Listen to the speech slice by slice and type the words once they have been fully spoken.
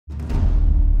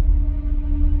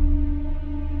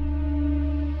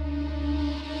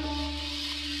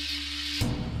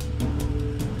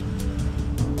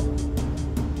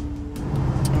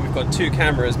2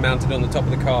 cameras mounted on the top of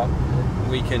the car.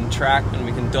 We can track and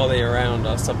we can dolly around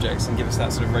our subjects and give us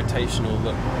that sort of rotational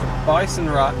look. The Bison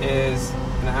Rut is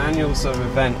an annual sort of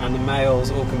event, and the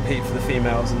males all compete for the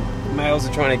females, and the males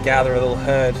are trying to gather a little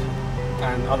herd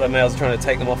and other males are trying to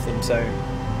take them off them, so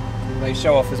they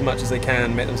show off as much as they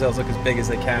can, make themselves look as big as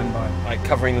they can by like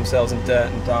covering themselves in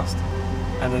dirt and dust,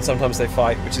 and then sometimes they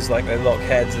fight, which is like they lock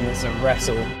heads and it's a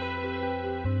wrestle.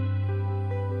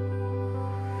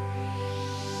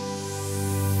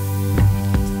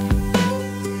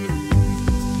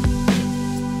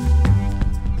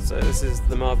 So this is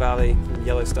the Mar Valley in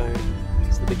Yellowstone.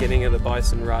 It's the beginning of the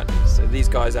Bison Rut. So these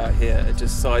guys out here are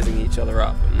just sizing each other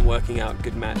up and working out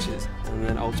good matches. And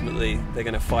then ultimately they're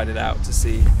going to fight it out to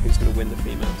see who's going to win the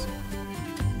females.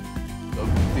 So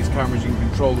these cameras, you can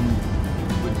control them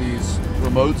with these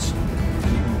remotes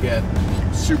and you can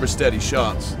get super steady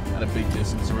shots at a big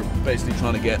distance. So we're basically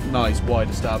trying to get nice wide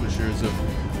establishers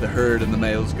of the herd and the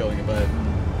males going about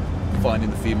and finding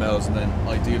the females, and then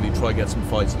ideally try to get some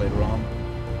fights later on.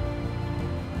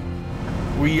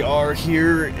 We are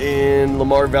here in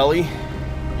Lamar Valley,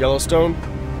 Yellowstone,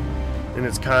 and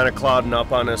it's kind of clouding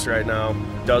up on us right now.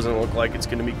 It doesn't look like it's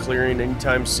going to be clearing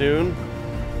anytime soon.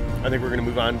 I think we're going to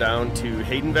move on down to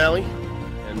Hayden Valley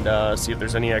and see if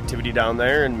there's any activity down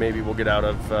there, and maybe we'll get out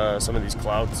of some of these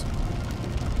clouds.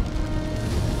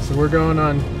 So we're going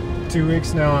on 2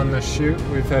 weeks now on this shoot.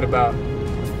 We've had about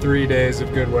 3 days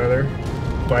of good weather.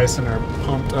 Bison are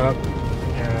pumped up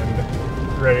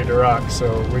and ready to rock,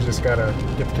 so we just gotta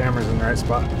get the cameras in the right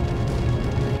spot.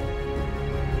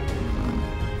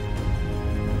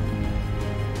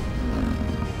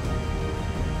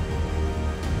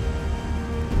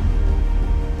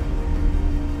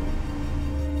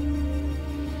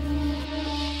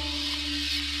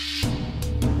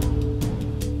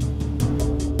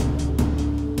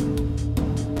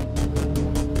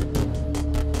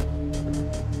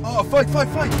 Oh, fight, fight,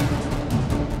 fight!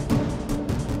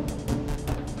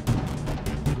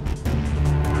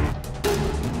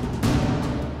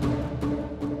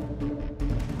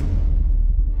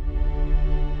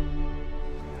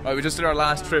 Right, we just did our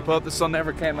last trip up. The sun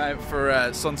never came out for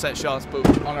sunset shots, but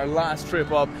on our last trip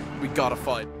up, we got a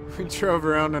fight. We drove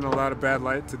around in a lot of bad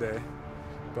light today,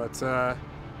 but I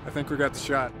think we got the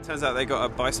shot. Turns out they got a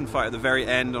bison fight at the very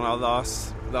end on our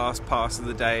last pass of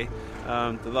the day.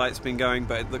 The light's been going,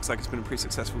 but it looks like it's been a pretty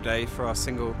successful day for our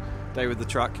single day with the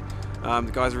truck.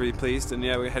 The guys are really pleased, and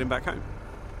yeah, we're heading back home.